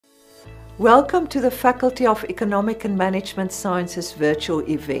Welcome to the Faculty of Economic and Management Sciences virtual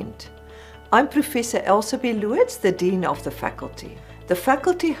event. I'm Professor Elsa B. Lewitz, the Dean of the Faculty. The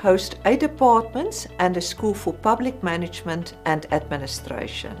Faculty hosts 8 departments and a School for Public Management and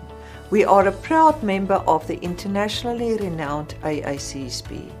Administration. We are a proud member of the internationally renowned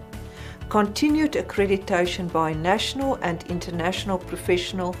AACSB. Continued accreditation by national and international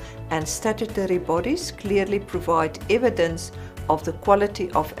professional and statutory bodies clearly provide evidence of the quality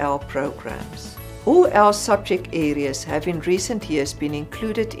of our programs. All our subject areas have in recent years been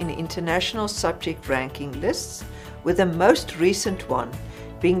included in international subject ranking lists, with the most recent one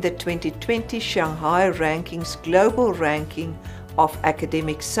being the 2020 Shanghai Rankings Global Ranking of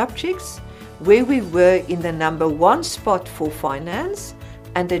Academic Subjects, where we were in the #1 spot for finance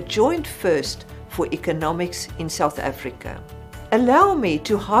and a joint first for economics in South Africa. Allow me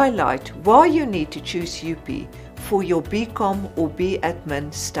to highlight why you need to choose UP for your BCom or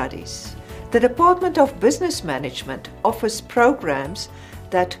BAdmin studies. The Department of Business Management offers programs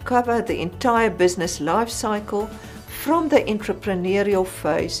that cover the entire business life cycle, from the entrepreneurial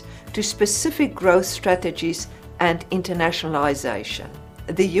phase to specific growth strategies and internationalization.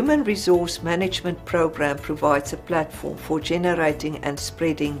 The Human Resource Management program provides a platform for generating and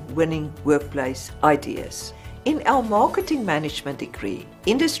spreading winning workplace ideas. In our Marketing Management degree,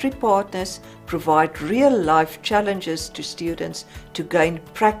 industry partners provide real-life challenges to students to gain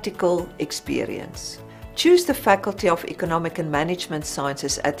practical experience. Choose the Faculty of Economic and Management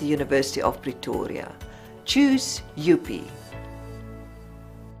Sciences at the University of Pretoria. Choose UP.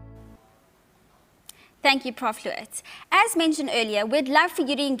 Thank you, Prof. Lewitz. As mentioned earlier, we'd love for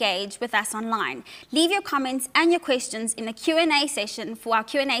you to engage with us online. Leave your comments and your questions in the Q&A session for our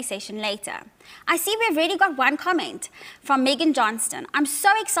Q&A session later. I see we've already got one comment from Megan Johnston. I'm so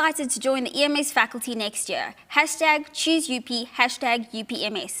excited to join the EMS faculty next year. #ChooseUP,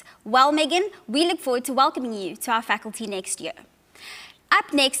 #UPMS. Well, Megan, we look forward to welcoming you to our faculty next year.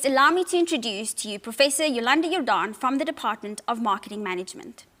 Up next, allow me to introduce to you Professor Yolanda Jordan from the Department of Marketing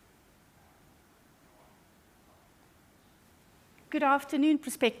Management. Good afternoon,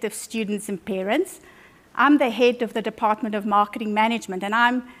 prospective students and parents. I'm the head of the Department of Marketing Management, and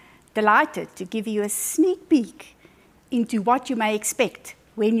I'm delighted to give you a sneak peek into what you may expect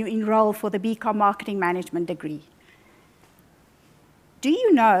when you enroll for the BCom Marketing Management degree. Do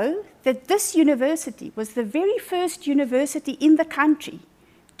you know that this university was the very first university in the country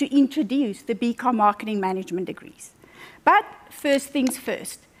to introduce the BCom Marketing Management degrees? But first things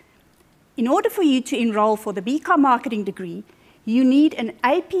first, in order for you to enroll for the BCom Marketing degree, you need an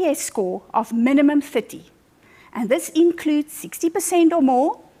APS score of minimum 30. And this includes 60% or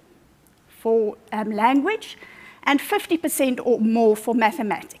more for language and 50% or more for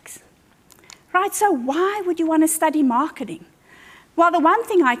mathematics. Right, so why would you want to study marketing? Well, the one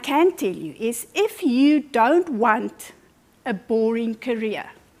thing I can tell you is if you don't want a boring career,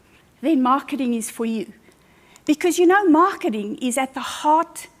 then marketing is for you. Because you know, marketing is at the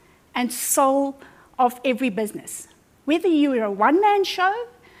heart and soul of every business. Whether you're a one-man show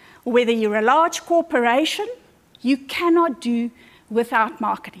or whether you're a large corporation, you cannot do without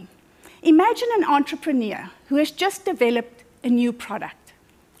marketing. Imagine an entrepreneur who has just developed a new product.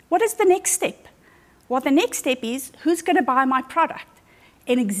 What is the next step? Well, the next step is, who's going to buy my product?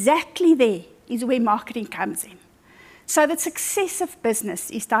 And exactly there is where marketing comes in. So the success of business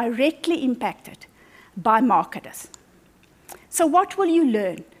is directly impacted by marketers. So what will you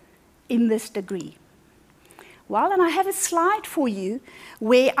learn in this degree? Well, and I have a slide for you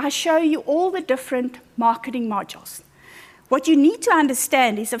where I show you all the different marketing modules. What you need to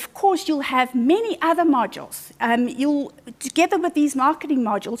understand is, of course, you'll have many other modules. Together with these marketing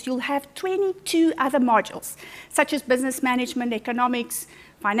modules, you'll have 22 other modules, such as business management, economics,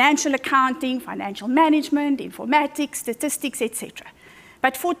 financial accounting, financial management, informatics, statistics, etc.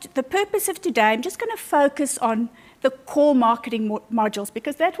 But for the purpose of today, I'm just going to focus on the core marketing modules,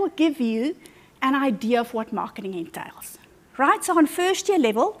 because that will give you an idea of what marketing entails. Right? So on first year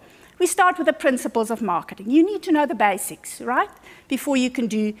level, we start with the principles of marketing. You need to know the basics, right, before you can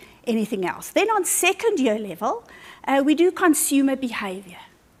do anything else. Then on second year level, we do consumer behavior.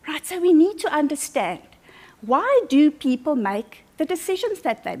 Right? So we need to understand, why do people make the decisions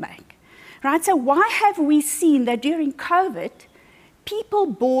that they make? Right? So why have we seen that during COVID, people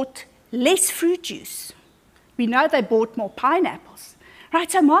bought less fruit juice? We know they bought more pineapples. Right,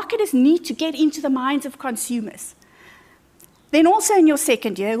 so marketers need to get into the minds of consumers. Then also in your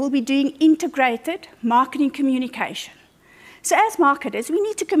second year, we'll be doing integrated marketing communication. So as marketers, we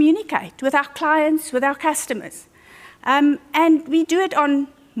need to communicate with our clients, with our customers. And we do it on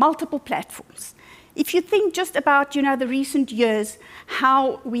multiple platforms. If you think just about, the recent years,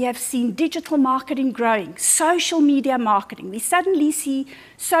 how we have seen digital marketing growing, social media marketing, we suddenly see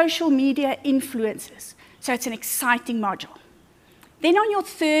social media influencers. So it's an exciting module. Then on your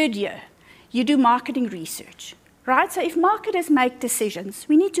third year, you do marketing research, right? So if marketers make decisions,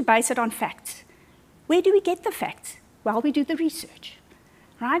 we need to base it on facts. Where do we get the facts? Well, we do the research,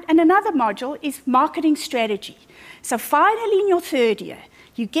 right? And another module is marketing strategy. So finally, in your third year,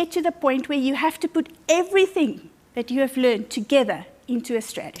 you get to the point where you have to put everything that you have learned together into a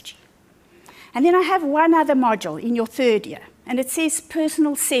strategy. And then I have one other module in your third year, and it says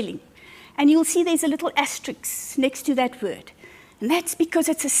personal selling. And you'll see there's a little asterisk next to that word. And that's because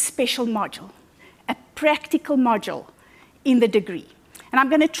it's a special module, a practical module in the degree. And I'm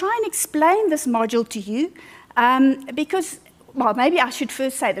going to try and explain this module to you because, well, maybe I should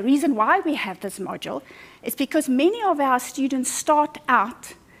first say the reason why we have this module is because many of our students start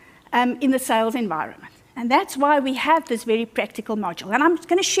out in the sales environment. And that's why we have this very practical module. And I'm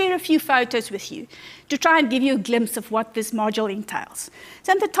going to share a few photos with you to try and give you a glimpse of what this module entails.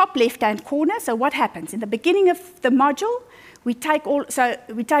 So in the top left-hand corner, so what happens? In the beginning of the module, we take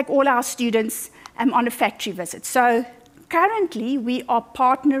all our students on a factory visit. So currently, we are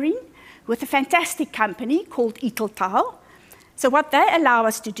partnering with a fantastic company called Italtal. So what they allow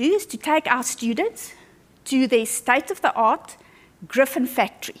us to do is to take our students to their state-of-the-art Griffin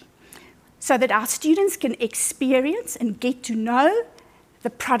factory so that our students can experience and get to know the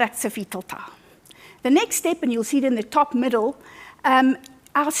products of Italtal. The next step, and you'll see it in the top middle,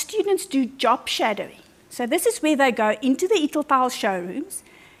 our students do job shadowing. So this is where they go into the Italtal showrooms,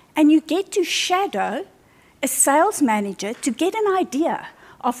 and you get to shadow a sales manager to get an idea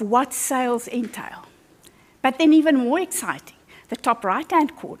of what sales entail. But then even more exciting, the top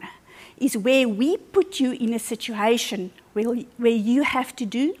right-hand corner is where we put you in a situation where you have to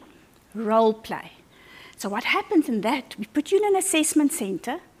do role play. So what happens in that, we put you in an assessment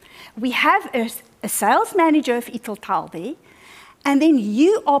center, we have a sales manager of Italtal there, and then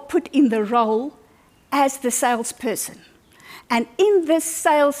you are put in the role as the salesperson. And in this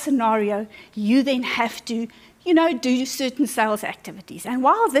sales scenario, you then have to, do certain sales activities. And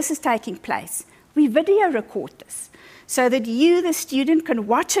while this is taking place, we video record this so that you, the student, can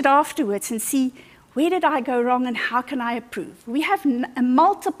watch it afterwards and see where did I go wrong and how can I improve. We have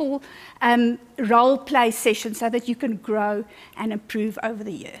multiple role play sessions so that you can grow and improve over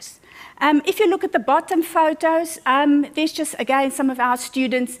the years. If you look at the bottom photos, there's just, again, some of our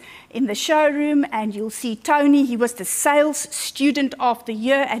students in the showroom, and you'll see Tony. He was the sales student of the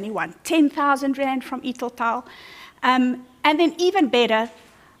year, and he won 10,000 Rand from Italtal. And then even better,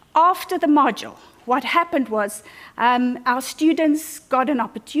 after the module, what happened was our students got an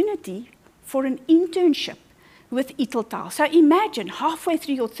opportunity for an internship with Italtal. So imagine, halfway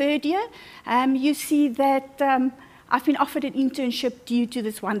through your third year, you see that I've been offered an internship due to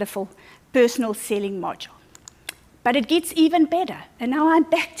this wonderful personal selling module. But it gets even better. And now I'm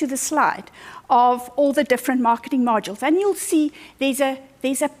back to the slide of all the different marketing modules. And you'll see there's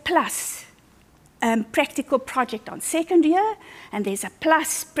a plus practical project on second year, and there's a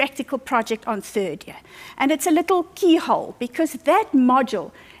plus practical project on third year. And it's a little keyhole, because that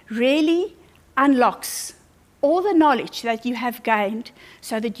module really unlocks all the knowledge that you have gained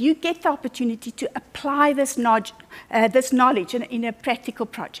so that you get the opportunity to apply this knowledge in a practical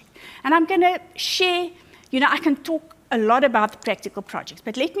project. And I'm going to share, I can talk a lot about the practical projects,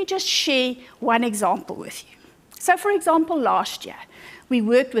 but let me just share one example with you. So for example, last year, we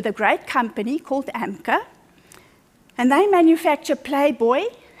worked with a great company called Amka, and they manufacture Playboy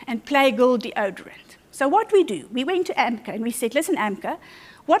and Playgirl deodorant. So what we do, we went to Amka and we said, listen, Amka,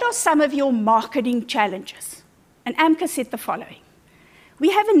 what are some of your marketing challenges? And Amka said the following: we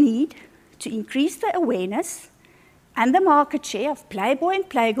have a need to increase the awareness and the market share of Playboy and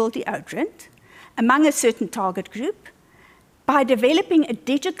Playgirl deodorant among a certain target group by developing a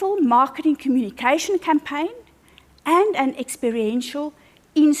digital marketing communication campaign and an experiential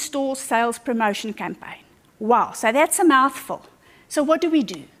in-store sales promotion campaign. Wow, so that's a mouthful. So what do?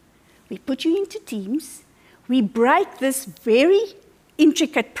 We put you into teams, we break this very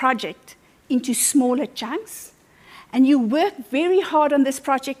intricate project into smaller chunks, and you work very hard on this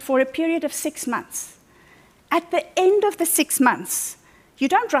project for a period of 6 months. At the end of the 6 months, you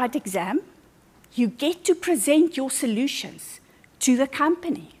don't write exam, you get to present your solutions to the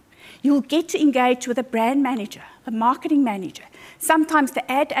company. You'll get to engage with a brand manager, a marketing manager. Sometimes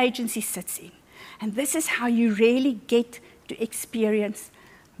the ad agency sits in. And this is how you really get to experience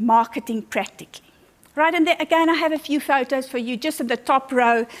marketing practically. Right, and there, again, I have a few photos for you. Just in the top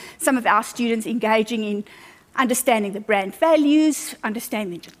row, some of our students engaging in understanding the brand values,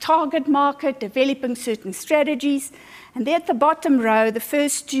 understanding the target market, developing certain strategies. And there at the bottom row, the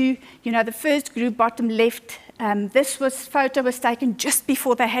first two, the first group, bottom left, this photo was taken just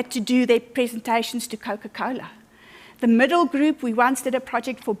before they had to do their presentations to Coca-Cola. The middle group, we once did a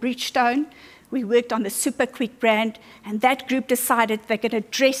project for Bridgestone. We worked on the Super Quick brand, and that group decided they're going to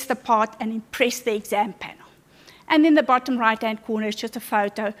dress the part and impress the exam panel. And in the bottom right-hand corner is just a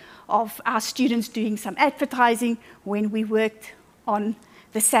photo of our students doing some advertising when we worked on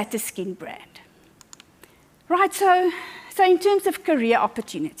the Satiskin brand. Right, so in terms of career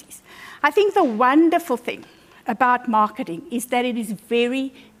opportunities, I think the wonderful thing about marketing is that it is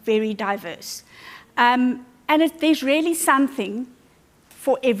very, very diverse. There's really something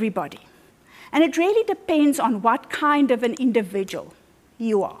for everybody. And it really depends on what kind of an individual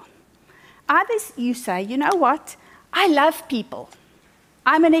you are. Either you say, you know what, I love people.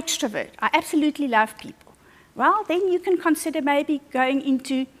 I'm an extrovert. I absolutely love people. Well, then you can consider maybe going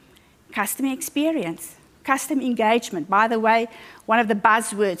into customer experience, customer engagement. By the way, one of the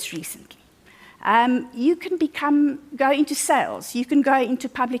buzzwords recently. You can go into sales. You can go into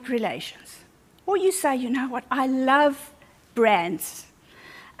public relations. Or you say, you know what, I love brands.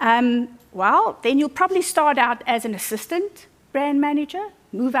 Well, then you'll probably start out as an assistant brand manager,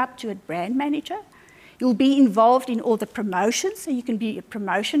 move up to a brand manager. You'll be involved in all the promotions, so you can be a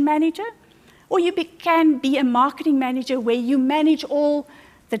promotion manager. Or you can be a marketing manager where you manage all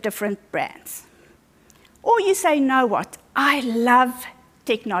the different brands. Or you say, you know what, I love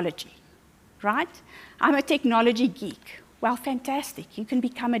technology, right? I'm a technology geek. Well, fantastic. You can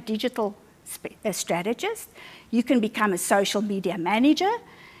become a digital strategist. You can become a social media manager.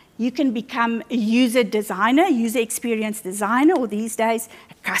 You can become a user designer, user experience designer, or these days,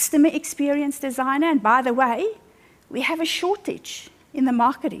 a customer experience designer. And by the way, we have a shortage in the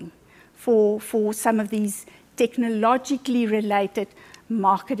marketing for some of these technologically related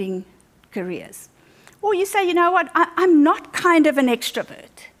marketing careers. Or you say, you know what, I'm not kind of an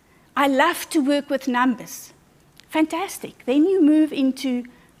extrovert. I love to work with numbers. Fantastic. Then you move into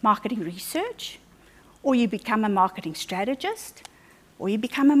marketing research, or you become a marketing strategist, or you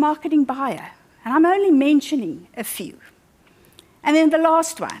become a marketing buyer. And I'm only mentioning a few. And then the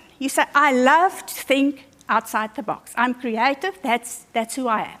last one, you say, I love to think outside the box. I'm creative, that's who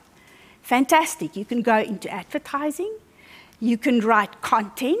I am. Fantastic. You can go into advertising. You can write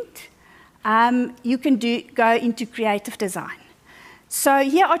content. You can go into creative design. So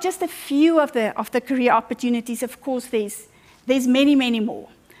here are just a few of the career opportunities. Of course, there's many, many more.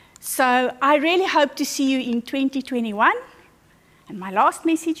 So I really hope to see you in 2021. And my last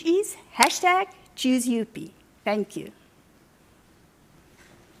message is #ChooseUP. Thank you.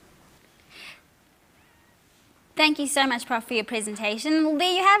 Thank you so much, Prof, for your presentation. Well,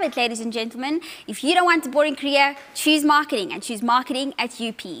 there you have it, ladies and gentlemen. If you don't want a boring career, choose marketing, and choose marketing at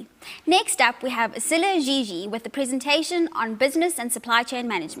UP. Next up, we have Asila Gigi with the presentation on business and supply chain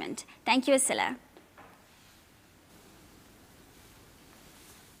management. Thank you, Asila.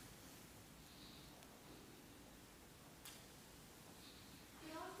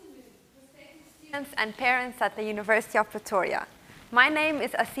 Students and parents at the University of Pretoria. My name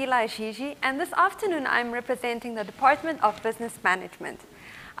is Asila Gigi, and this afternoon I'm representing the Department of Business Management.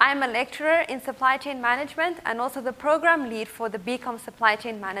 I am a lecturer in supply chain management and also the program lead for the BCom Supply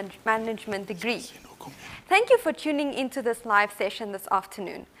Chain Management degree. Thank you for tuning into this live session this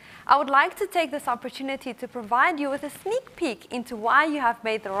afternoon. I would like to take this opportunity to provide you with a sneak peek into why you have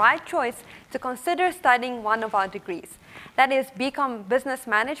made the right choice to consider studying one of our degrees. That is BCom Business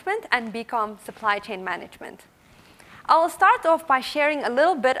Management and BCom Supply Chain Management. I will start off by sharing a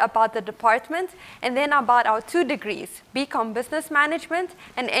little bit about the department and then about our two degrees, BCom Business Management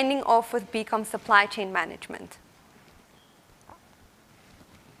and ending off with BCom Supply Chain Management.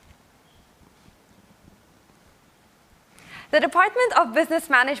 The Department of Business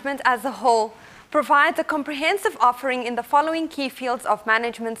Management as a whole provides a comprehensive offering in the following key fields of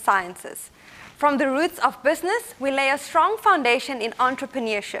management sciences. From the roots of business, we lay a strong foundation in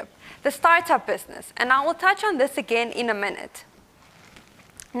entrepreneurship, the startup business, and I will touch on this again in a minute.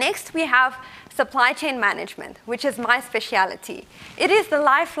 Next, we have supply chain management, which is my specialty. It is the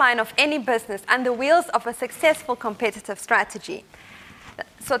lifeline of any business and the wheels of a successful competitive strategy.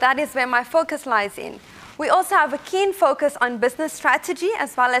 So that is where my focus lies in. We also have a keen focus on business strategy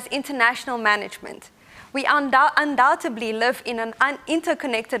as well as international management. We undoubtedly live in an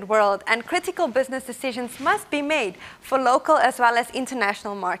interconnected world, and critical business decisions must be made for local as well as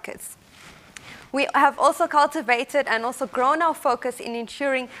international markets. We have also cultivated and also grown our focus in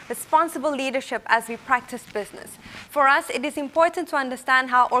ensuring responsible leadership as we practice business. For us, it is important to understand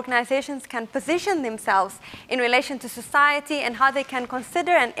how organizations can position themselves in relation to society and how they can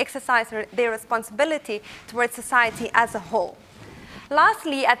consider and exercise their responsibility towards society as a whole.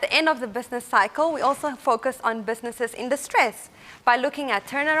 Lastly, at the end of the business cycle, we also focus on businesses in distress by looking at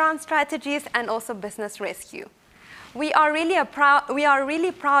turnaround strategies and also business rescue. We are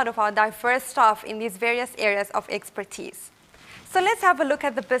really proud of our diverse staff in these various areas of expertise. So let's have a look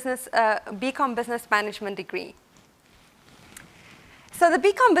at the BCom Business Management degree. So the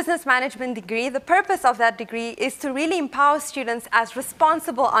BCom Business Management degree, the purpose of that degree is to really empower students as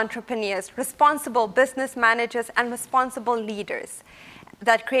responsible entrepreneurs, responsible business managers, and responsible leaders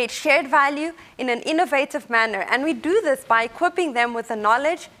that create shared value in an innovative manner. And we do this by equipping them with the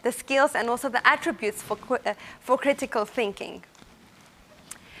knowledge, the skills, and also the attributes for critical thinking.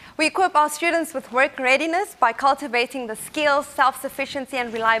 We equip our students with work readiness by cultivating the skills, self-sufficiency,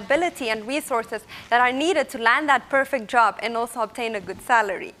 and reliability and resources that are needed to land that perfect job and also obtain a good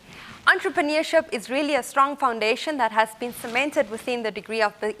salary. Entrepreneurship is really a strong foundation that has been cemented within the degree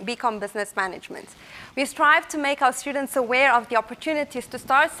of BCom Business Management. We strive to make our students aware of the opportunities to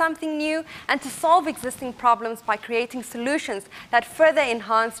start something new and to solve existing problems by creating solutions that further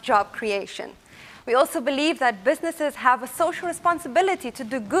enhance job creation. We also believe that businesses have a social responsibility to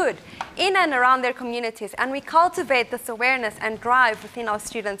do good in and around their communities, and we cultivate this awareness and drive within our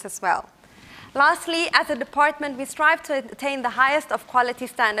students as well. Lastly, as a department, we strive to attain the highest of quality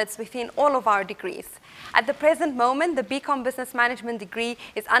standards within all of our degrees. At the present moment, the BCom Business Management degree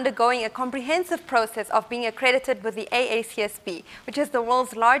is undergoing a comprehensive process of being accredited with the AACSB, which is the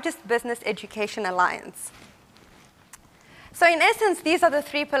world's largest business education alliance. So in essence, these are the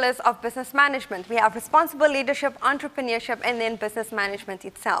three pillars of business management. We have responsible leadership, entrepreneurship, and then business management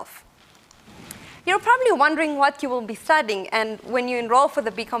itself. You're probably wondering what you will be studying and when you enroll for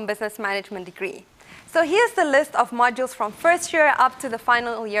the BCom Business Management degree. So here's the list of modules from first year up to the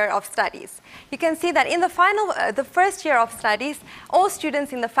final year of studies. You can see that in the first year of studies, all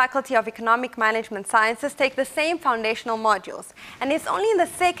students in the Faculty of Economic Management Sciences take the same foundational modules. And it's only in the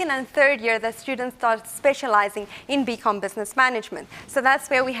second and third year that students start specializing in BCom Business Management. So that's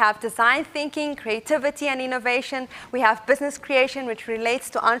where we have design thinking, creativity and innovation. We have business creation, which relates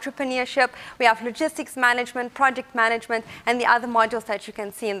to entrepreneurship. We have logistics management, project management, and the other modules that you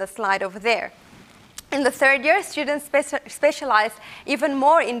can see in the slide over there. In the third year, students specialize even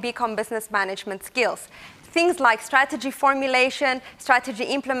more in BCom Business Management skills. Things like strategy formulation, strategy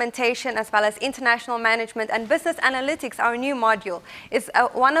implementation, as well as international management and business analytics, our new module, is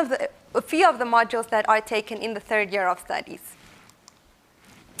a few of the modules that are taken in the third year of studies.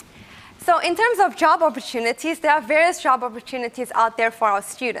 So in terms of job opportunities, there are various job opportunities out there for our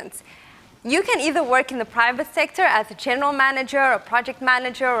students. You can either work in the private sector as a general manager, a project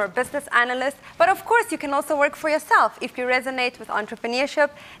manager, or a business analyst, but of course you can also work for yourself. If you resonate with entrepreneurship,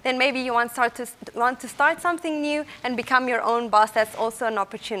 then maybe you want to start something new and become your own boss. That's also an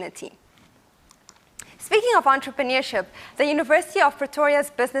opportunity. Speaking of entrepreneurship, the University of Pretoria's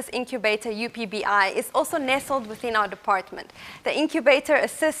Business Incubator, UPBI, is also nestled within our department. The incubator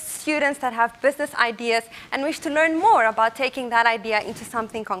assists students that have business ideas and wish to learn more about taking that idea into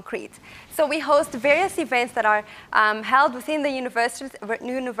something concrete. So we host various events that are held within the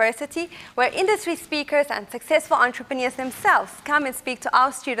university where industry speakers and successful entrepreneurs themselves come and speak to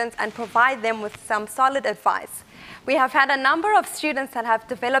our students and provide them with some solid advice. We have had a number of students that have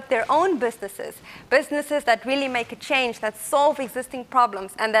developed their own businesses that really make a change, that solve existing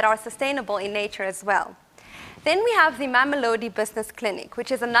problems, and that are sustainable in nature as well. Then we have the Mamelodi Business Clinic,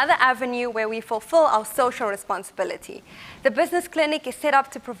 which is another avenue where we fulfill our social responsibility. The business clinic is set up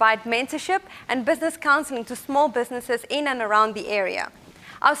to provide mentorship and business counseling to small businesses in and around the area.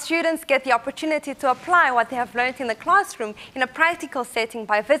 Our students get the opportunity to apply what they have learned in the classroom in a practical setting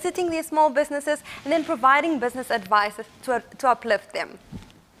by visiting these small businesses and then providing business advice to uplift them.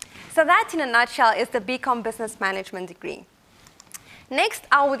 So that, in a nutshell, is the BCom Business Management degree. Next,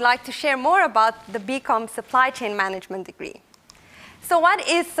 I would like to share more about the BCom Supply Chain Management degree. So what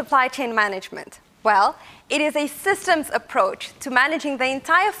is supply chain management? Well, it is a systems approach to managing the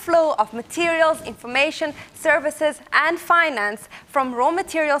entire flow of materials, information, services, and finance from raw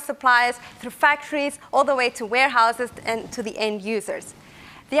material suppliers through factories all the way to warehouses and to the end users.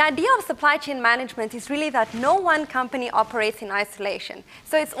 The idea of supply chain management is really that no one company operates in isolation.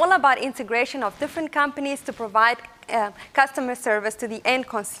 So it's all about integration of different companies to provide customer service to the end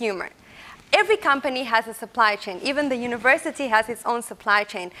consumer. Every company has a supply chain. Even the university has its own supply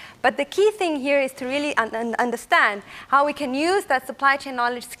chain. But the key thing here is to really understand how we can use that supply chain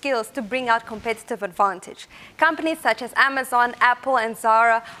knowledge skills to bring out competitive advantage. Companies such as Amazon, Apple, and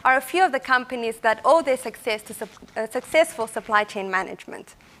Zara are a few of the companies that owe their success to successful supply chain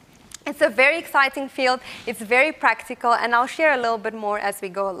management. It's a very exciting field. It's very practical, and I'll share a little bit more as we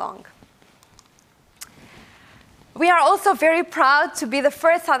go along. We are also very proud to be the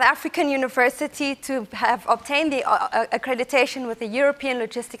first South African university to have obtained the accreditation with the European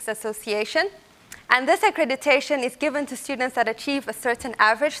Logistics Association. And this accreditation is given to students that achieve a certain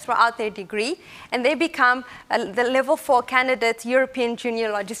average throughout their degree, and they become the level 4 candidate European junior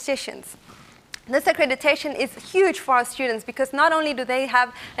logisticians. This accreditation is huge for our students because not only do they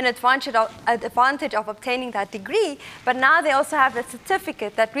have an advantage of obtaining that degree, but now they also have a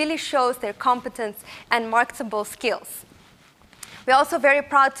certificate that really shows their competence and marketable skills. We're also very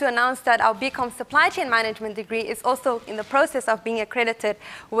proud to announce that our BCom Supply Chain Management degree is also in the process of being accredited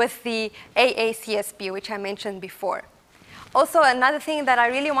with the AACSB, which I mentioned before. Also, another thing that I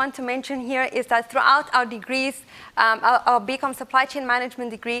really want to mention here is that throughout our degrees, our BCom Supply Chain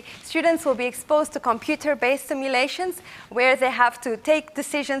Management degree, students will be exposed to computer-based simulations where they have to take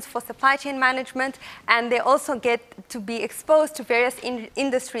decisions for supply chain management, and they also get to be exposed to various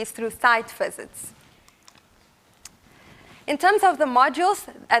industries through site visits. In terms of the modules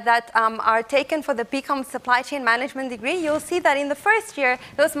that are taken for the BCom Supply Chain Management degree, you'll see that in the first year,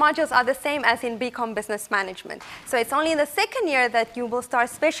 those modules are the same as in BCom Business Management. So it's only in the second year that you will start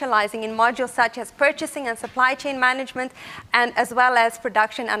specializing in modules such as Purchasing and Supply Chain Management, and as well as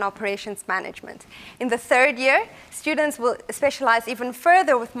Production and Operations Management. In the third year, students will specialize even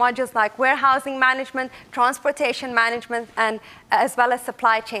further with modules like Warehousing Management, Transportation Management, and as well as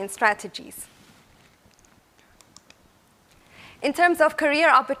Supply Chain Strategies. In terms of career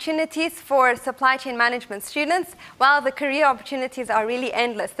opportunities for supply chain management students, well, the career opportunities are really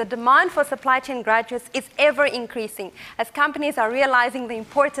endless. The demand for supply chain graduates is ever increasing as companies are realizing the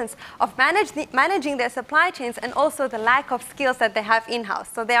importance of managing their supply chains and also the lack of skills that they have in-house.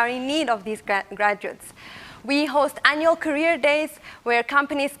 So they are in need of these graduates. We host annual career days where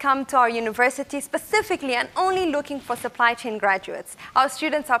companies come to our university specifically and only looking for supply chain graduates. Our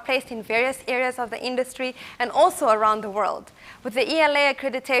students are placed in various areas of the industry and also around the world. With the ELA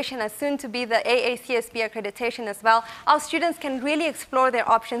accreditation and soon to be the AACSB accreditation as well, our students can really explore their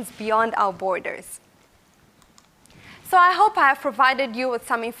options beyond our borders. So I hope I have provided you with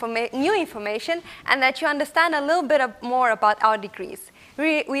some new information and that you understand a little bit more about our degrees.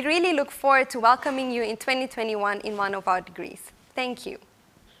 We really look forward to welcoming you in 2021 in one of our degrees. Thank you.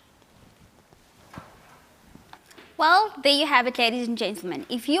 Well, there you have it, ladies and gentlemen.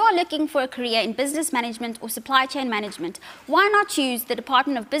 If you are looking for a career in business management or supply chain management, why not choose the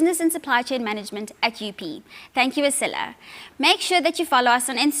Department of Business and Supply Chain Management at UP? Thank you, Asila. Make sure that you follow us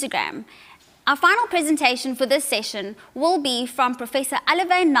on Instagram. Our final presentation for this session will be from Professor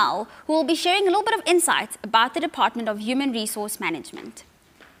Oliver Null, who will be sharing a little bit of insight about the Department of Human Resource Management.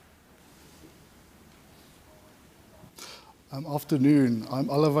 Afternoon. I'm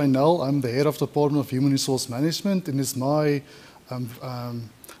Oliver Null. I'm the head of the Department of Human Resource Management, and it's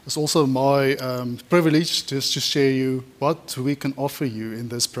also my privilege just to share you what we can offer you in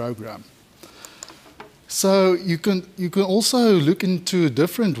this program. So you can also look into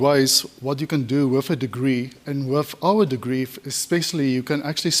different ways what you can do with a degree, and with our degree especially you can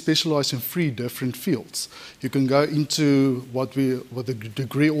actually specialize in 3 different fields. You can go into what the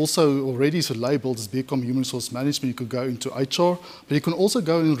degree also already is labeled as BCom Human Resource Management. You could go into HR, but you can also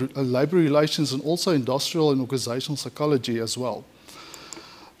go in labor relations and also industrial and organizational psychology as well.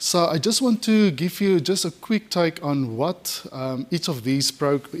 So I just want to give you just a quick take on what each of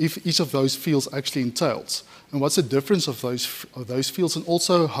those fields actually entails, and what's the difference of those fields, and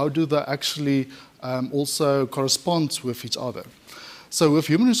also how do they actually also correspond with each other. So with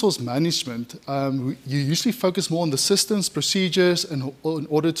human resource management, you usually focus more on the systems, procedures, and in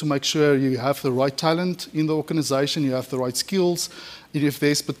order to make sure you have the right talent in the organization, you have the right skills. If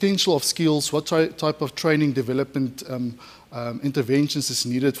there's potential of skills, what type of training, development, interventions is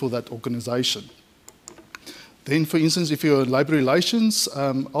needed for that organization. Then, for instance, if you're a labor relations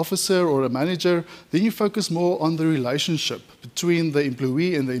officer or a manager, then you focus more on the relationship between the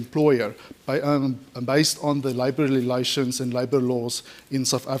employee and the employer based on the labor relations and labor laws in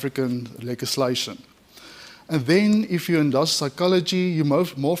South African legislation. And then, if you're in industrial psychology, you're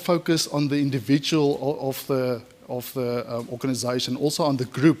more focused on the individual of the organization, also on the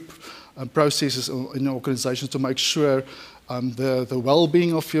group processes in the organization to make sure the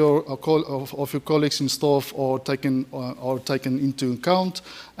well-being of your colleagues and staff are taken into account,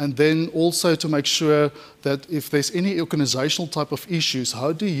 and then also to make sure that if there's any organizational type of issues,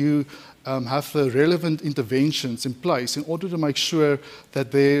 how do you have the relevant interventions in place in order to make sure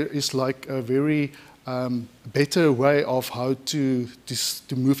that there is like a very better way of how to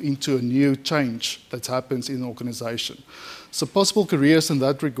move into a new change that happens in an organization. So possible careers in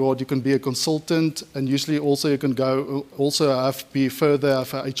that regard, you can be a consultant, and usually also you can go be further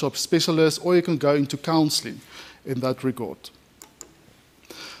an HR specialist, or you can go into counseling in that regard.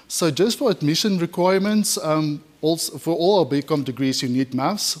 So just for admission requirements, also for all our BCom degrees you need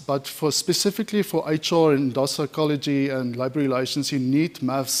maths, but specifically for HR and industrial psychology and library relations you need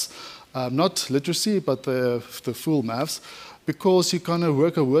maths, not literacy but the full maths, because you kind of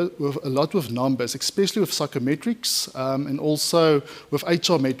work with a lot with numbers, especially with psychometrics and also with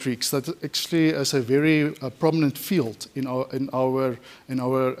HR metrics. That actually is a very prominent field in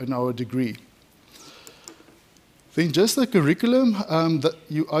our degree. Then just the curriculum,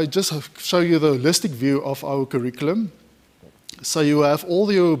 I just show you the holistic view of our curriculum. So you have all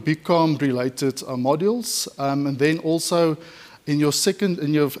your BCom related modules, and then also in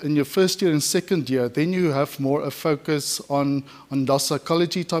your first year and second year, then you have more a focus on the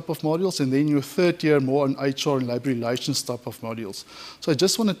psychology type of modules, and then your third year more on HR and library relations type of modules. So I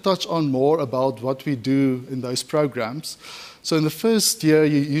just want to touch on more about what we do in those programs. So in the first year,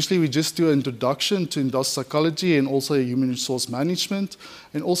 usually we just do an introduction to industrial psychology and also human resource management,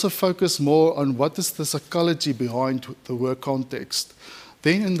 and also focus more on what is the psychology behind the work context.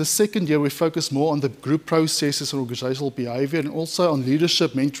 Then in the second year, we focus more on the group processes and organizational behavior, and also on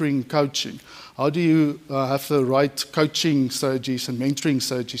leadership, mentoring, and coaching. How do you have the right coaching strategies and mentoring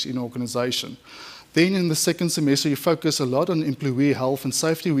strategies in an organization? Then in the second semester, you focus a lot on employee health and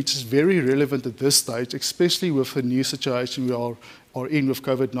safety, which is very relevant at this stage, especially with the new situation we are in with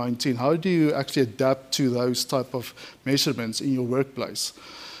COVID-19. How do you actually adapt to those type of measurements in your workplace?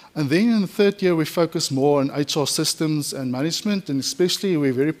 And then in the third year, we focus more on HR systems and management, and especially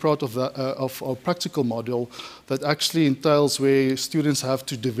we're very proud of our practical model that actually entails where students have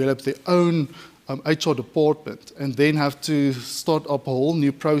to develop their own HR department and then have to start up a whole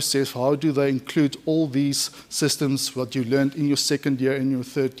new process. How do they include all these systems, what you learned in your second year and your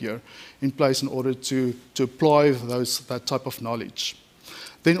third year, in place in order to apply that type of knowledge?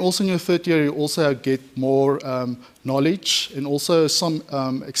 Then also in your third year, you also get more knowledge and also some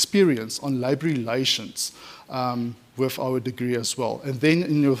experience on library relations with our degree as well. And then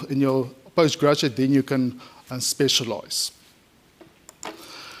in your postgraduate, then you can specialize.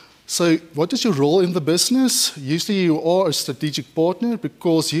 So what is your role in the business? Usually you are a strategic partner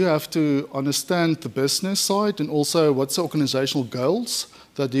because you have to understand the business side and also what's the organizational goals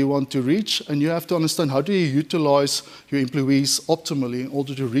that you want to reach, and you have to understand how do you utilize your employees optimally in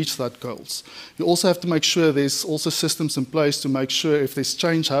order to reach that goals. You also have to make sure there's also systems in place to make sure if there's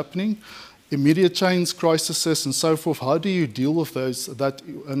change happening, immediate change, crises, and so forth, how do you deal with that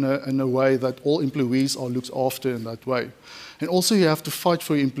in a way that all employees are looked after in that way? And also you have to fight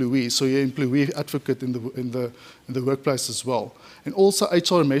for your employees, so you're an employee advocate in the workplace as well. And also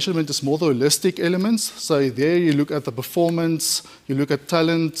HR measurement is more the holistic elements. So there you look at the performance, you look at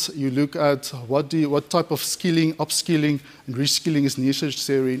talent, you look at what type of skilling, upskilling, and reskilling is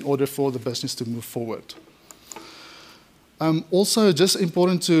necessary in order for the business to move forward. Also, just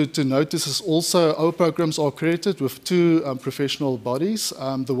important to notice is also our programs are accredited with two professional bodies.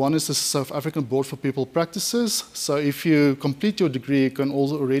 The one is the South African Board for People Practices. So if you complete your degree, you can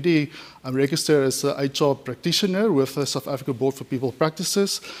also already register as an HR practitioner with the South African Board for People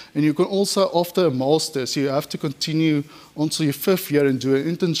Practices. And you can also, after a master's, you have to continue onto your fifth year and do an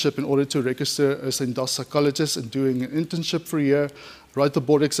internship in order to register as an industrial psychologist and doing an internship for a year, write the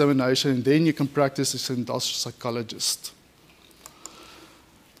board examination, and then you can practice as an industrial psychologist.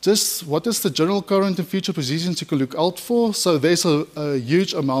 Just what is the general current and future positions you can look out for? So there's a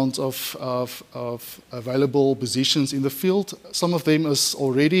huge amount of available positions in the field. Some of them is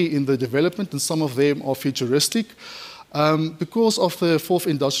already in the development and some of them are futuristic. Because of the fourth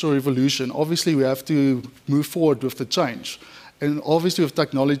industrial revolution, obviously we have to move forward with the change. And obviously with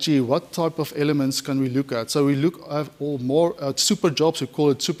technology, what type of elements can we look at? So we look at more at super jobs, we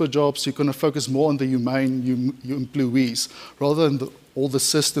call it super jobs. You're going to focus more on the humane employees rather than all the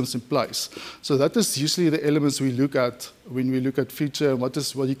systems in place. So that is usually the elements we look at when we look at future and what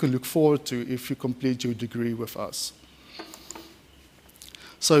you can look forward to if you complete your degree with us.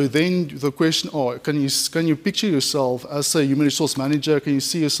 So then the question, can you picture yourself as a human resource manager? Can you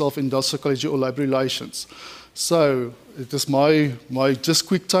see yourself in industrial psychology or library relations? So it is my just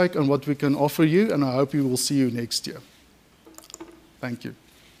quick take on what we can offer you, and I hope we will see you next year. Thank you.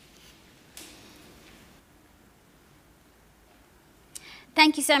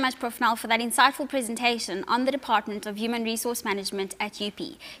 Thank you so much, Prof. Nal, for that insightful presentation on the Department of Human Resource Management at UP.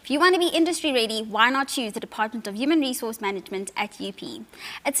 If you want to be industry ready, why not choose the Department of Human Resource Management at UP?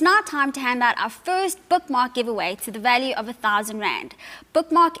 It's now time to hand out our first bookmark giveaway to the value of R1,000.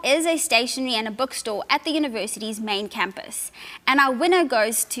 Bookmark is a stationery and a bookstore at the university's main campus. And our winner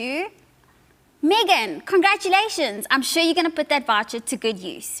goes to Megan. Congratulations! I'm sure you're going to put that voucher to good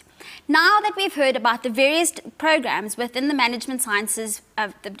use. Now that we've heard about the various programs within the management sciences,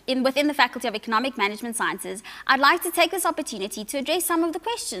 within the Faculty of Economic Management Sciences, I'd like to take this opportunity to address some of the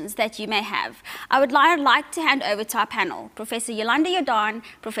questions that you may have. I would like to hand over to our panel, Professor Yolanda Jordan,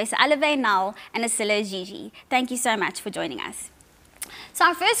 Professor Alave Nal, and Asila Gigi. Thank you so much for joining us. So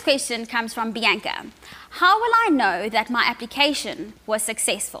our first question comes from Bianca. How will I know that my application was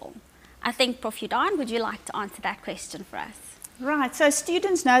successful? I think, Prof. Jordan, would you like to answer that question for us? Right, so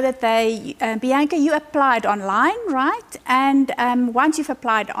students know that Bianca, you applied online, right? And once you've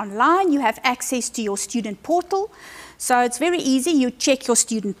applied online, you have access to your student portal. So it's very easy. You check your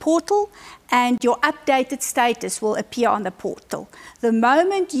student portal and your updated status will appear on the portal. The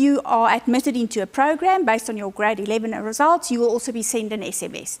moment you are admitted into a program based on your grade 11 results, you will also be sent an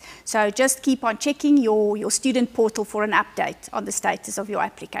SMS. So just keep on checking your student portal for an update on the status of your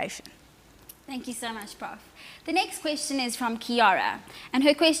application. Thank you so much, Prof. The next question is from Kiara, and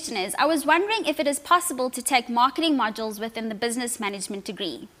her question is, I was wondering if it is possible to take marketing modules within the business management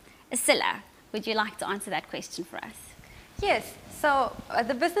degree. Asila, would you like to answer that question for us? Yes, so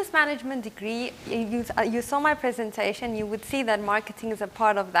the business management degree, you saw my presentation, you would see that marketing is a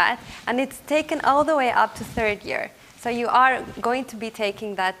part of that, and it's taken all the way up to 3rd year. So you are going to be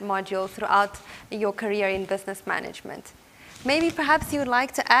taking that module throughout your career in business management. Maybe perhaps you would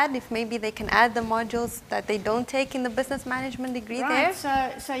like to add, if maybe they can add the modules that they don't take in the business management degree there?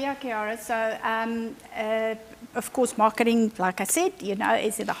 So yeah, Kiara, of course, marketing, like I said,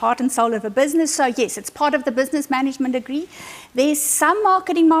 is the heart and soul of a business. So yes, it's part of the business management degree. There's some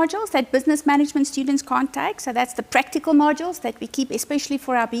marketing modules that business management students can't take. So that's the practical modules that we keep, especially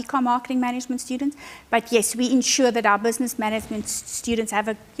for our BCom marketing management students. But yes, we ensure that our business management students have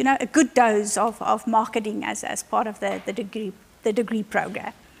a good dose of marketing as part of the degree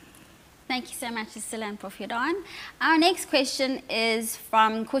program. Thank you so much, Asila and Prof. Jordan. Our next question is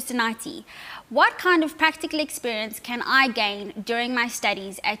from Kusanati. What kind of practical experience can I gain during my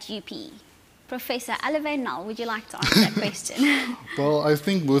studies at UP? Professor Alave Nal, would you like to answer that question? Well, I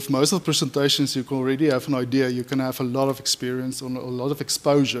think with most of the presentations, you can already have an idea. You can have a lot of experience, on a lot of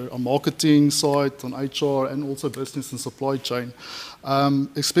exposure on marketing side, on HR, and also business and supply chain.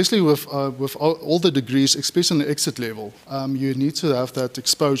 Especially with all the degrees, especially on the exit level, you need to have that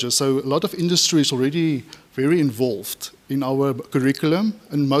exposure. So a lot of industry is already very involved in our curriculum,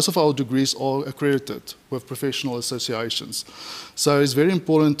 and most of our degrees are accredited with professional associations. So it's very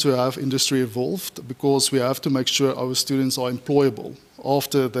important to have industry involved because we have to make sure our students are employable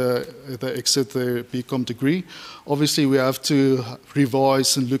after they exit their BCom degree. Obviously, we have to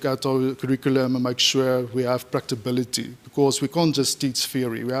revise and look at our curriculum and make sure we have practicability because we can't just teach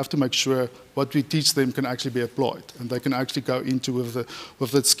theory. We have to make sure what we teach them can actually be applied and they can actually go into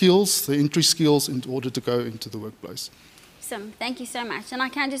with the skills, the entry skills in order to go into the workplace. Awesome. Thank you so much. And I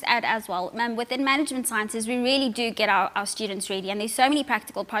can just add as well, within management sciences, we really do get our students ready. And there's so many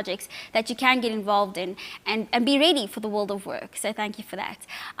practical projects that you can get involved in and be ready for the world of work. So thank you for that.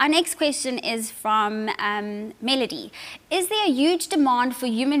 Our next question is from Melody. Is there a huge demand for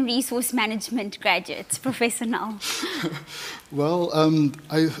human resource management graduates, Professor Nal? Well,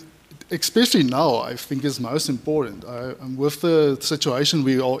 especially now, I think is most important. With the situation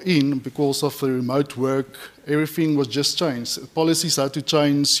we are in, because of the remote work, everything was just changed. Policies had to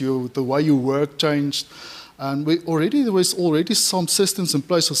change, the way you work changed. And there was already some systems in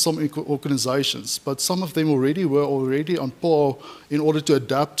place for some organizations, but some of them were already on par in order to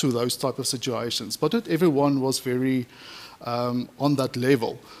adapt to those type of situations. But not everyone was very on that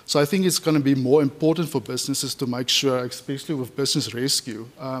level. So I think it's going to be more important for businesses to make sure, especially with business rescue,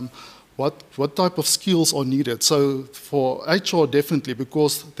 what type of skills are needed. So for HR, definitely,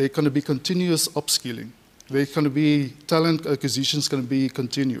 because they're going to be continuous upskilling. They're going to be talent acquisition is going to be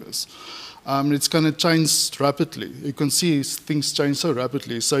continuous. It's going to change rapidly. You can see things change so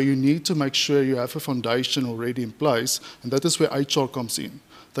rapidly. So you need to make sure you have a foundation already in place, and that is where HR comes in.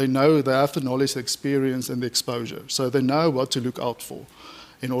 They know, they have the knowledge, the experience, and the exposure. So they know what to look out for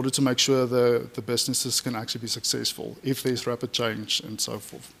in order to make sure the businesses can actually be successful if there's rapid change and so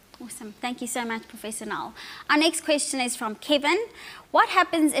forth. Awesome. Thank you so much, Professor Null. Our next question is from Kevin. What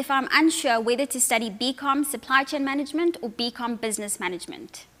happens if I'm unsure whether to study BCom Supply Chain Management or BCom Business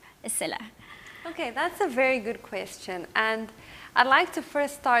Management? Isila. Okay, that's a very good question. And I'd like to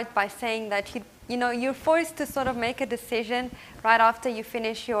first start by saying that you're forced to sort of make a decision right after you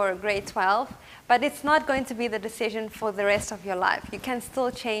finish your grade 12, but it's not going to be the decision for the rest of your life. You can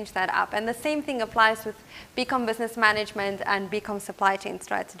still change that up. And the same thing applies with BCom Business Management and BCom Supply Chain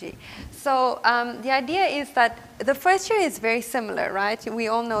Strategy. So the idea is that the first year is very similar, right? We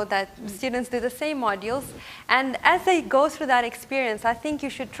all know that students do the same modules. And as they go through that experience, I think you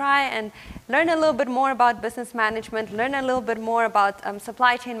should try and learn a little bit more about business management, learn a little bit more about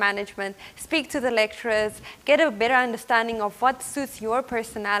supply chain management, speak to the lecturers, get a better understanding of what suits your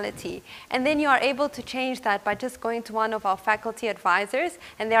personality. And then you are able to change that by just going to one of our faculty advisors,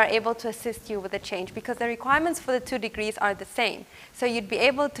 and they are able to assist you with the change because the requirements for the 2 degrees are the same. So you'd be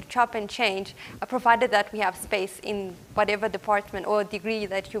able to chop and change, provided that we have space in whatever department or degree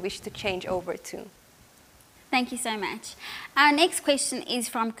that you wish to change over to. Thank you so much. Our next question is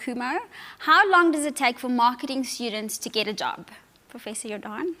from Kumo. How long does it take for marketing students to get a job? Professor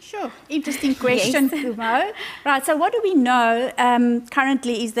Jordan? Sure. Interesting question, yes. Kumo. Right, so what do we know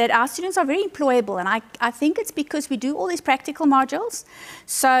currently is that our students are very employable, and I think it's because we do all these practical modules.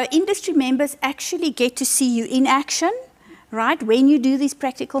 So industry members actually get to see you in action, right, when you do these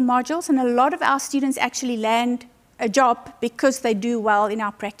practical modules, and a lot of our students actually land a job because they do well in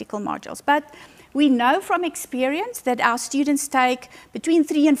our practical modules. But we know from experience that our students take between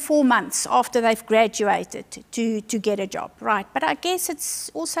 3 and 4 months after they've graduated to get a job, right? But I guess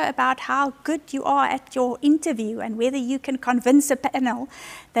it's also about how good you are at your interview and whether you can convince a panel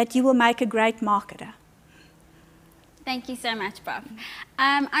that you will make a great marketer. Thank you so much, Prof.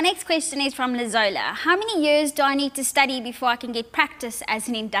 Our next question is from Lizola. How many years do I need to study before I can get practice as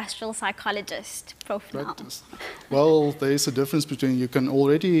an industrial psychologist? Prof. Practice. Well, there is a difference between you can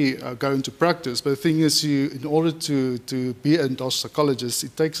already go into practice, but the thing is, in order to be an industrial psychologist,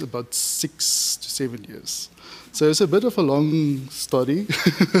 it takes about 6 to 7 years. So it's a bit of a long study.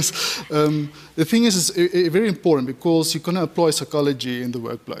 The thing is, it's very important because you're going to apply psychology in the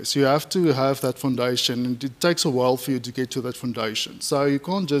workplace. You have to have that foundation, and it takes a while for you to get to that foundation. So you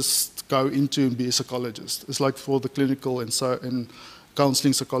can't just go into and be a psychologist. It's like for the clinical and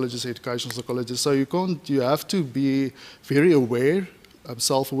counseling psychologists, educational psychologists. So you have to be very aware,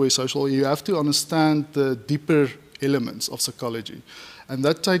 self-aware, social. You have to understand the deeper elements of psychology. And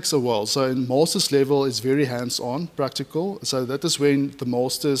that takes a while. So in master's level, it's very hands-on, practical. So that is when the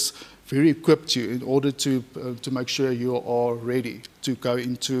masters very equipped you in order to make sure you are ready to go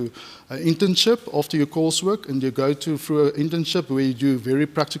into an internship after your coursework. And you go through an internship where you do very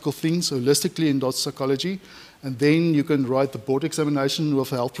practical things, holistically in industrial psychology. And then you can write the board examination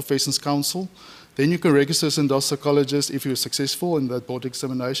with the Health Professions Council. Then you can register as an industrial psychologist if you're successful in that board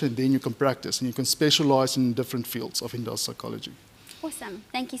examination. And then you can practice, and you can specialize in different fields of industrial psychology. Awesome.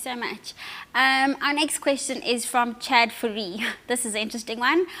 Thank you so much. Our next question is from Chad Fourie. This is an interesting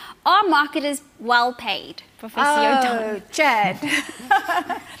one. Are marketers well paid? Professor Jordan. Chad.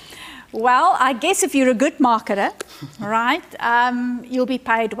 Well, I guess if you're a good marketer, right, you'll be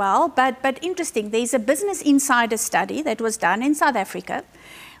paid well. But interesting, there's a Business Insider study that was done in South Africa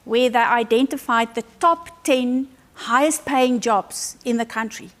where they identified the top 10 highest paying jobs in the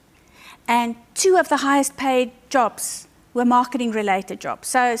country. And 2 of the highest paid jobs were marketing related jobs.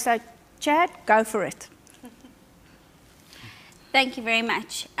 So Chad, go for it. Thank you very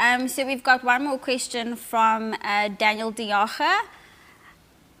much. So we've got one more question from Daniel Diache.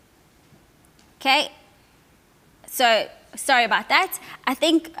 Okay, so sorry about that. I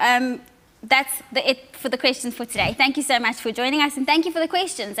think that's it for the questions for today. Thank you so much for joining us, and thank you for the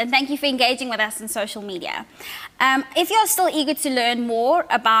questions, and thank you for engaging with us on social media. If you're still eager to learn more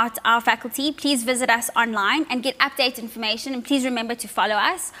about our faculty, please visit us online and get updated information, and please remember to follow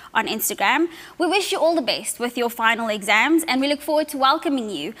us on Instagram. We wish you all the best with your final exams, and we look forward to welcoming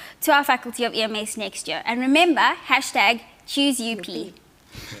you to our Faculty of EMS next year. And remember, #ChooseUP.